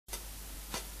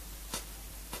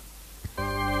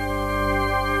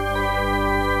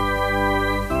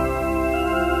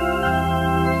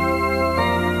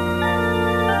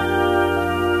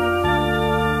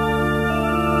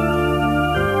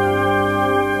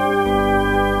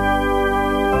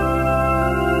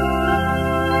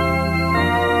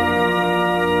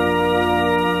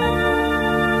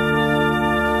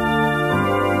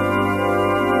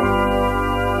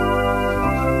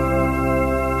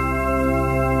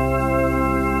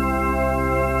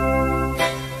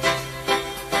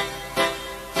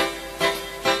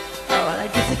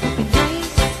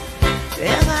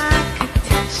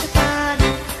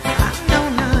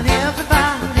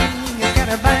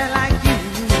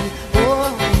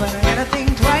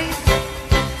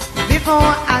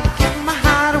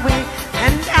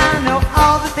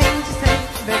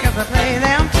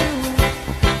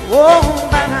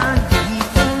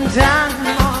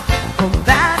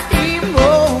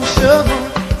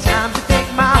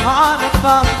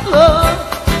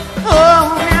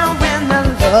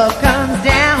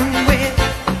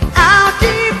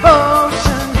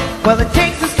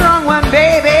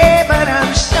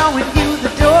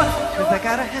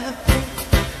gotta have faith.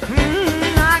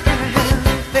 I gotta have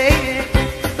faith.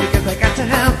 Because I got to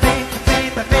have faith,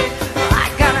 faith, faith. I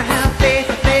gotta have faith,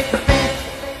 faith, faith.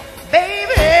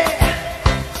 Baby,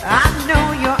 I know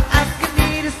you're asking me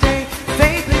to stay.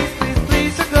 Say please, please,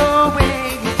 please, so go away.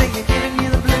 You think you're giving me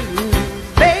the blues.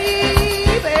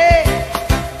 Baby,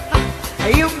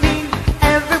 you mean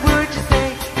every word you say.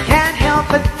 Can't help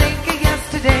but think of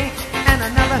yesterday. And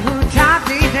another who tied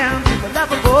me down to the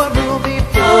lovable rule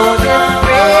before this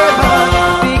river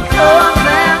becomes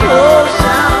an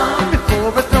ocean.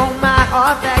 Before I throw my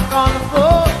heart back on the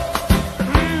floor.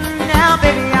 Now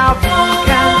baby I'll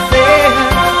reconsider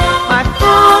my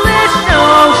foolish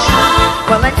notion.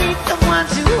 Well I need someone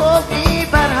to hold me,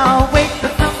 but I'll wait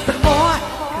for something more.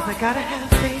 Cause I gotta have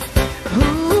faith.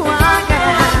 Ooh, I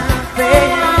gotta have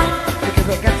faith. Because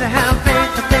I got to have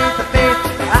faith, faith, faith.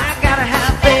 I gotta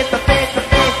have faith, faith,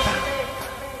 faith.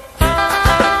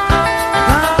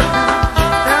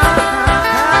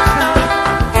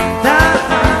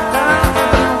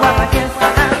 Well, I guess I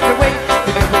have to wait.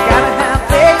 Because I gotta have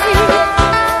faith.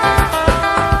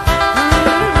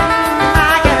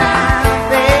 I gotta have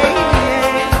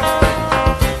faith.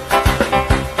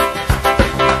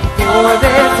 For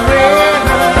this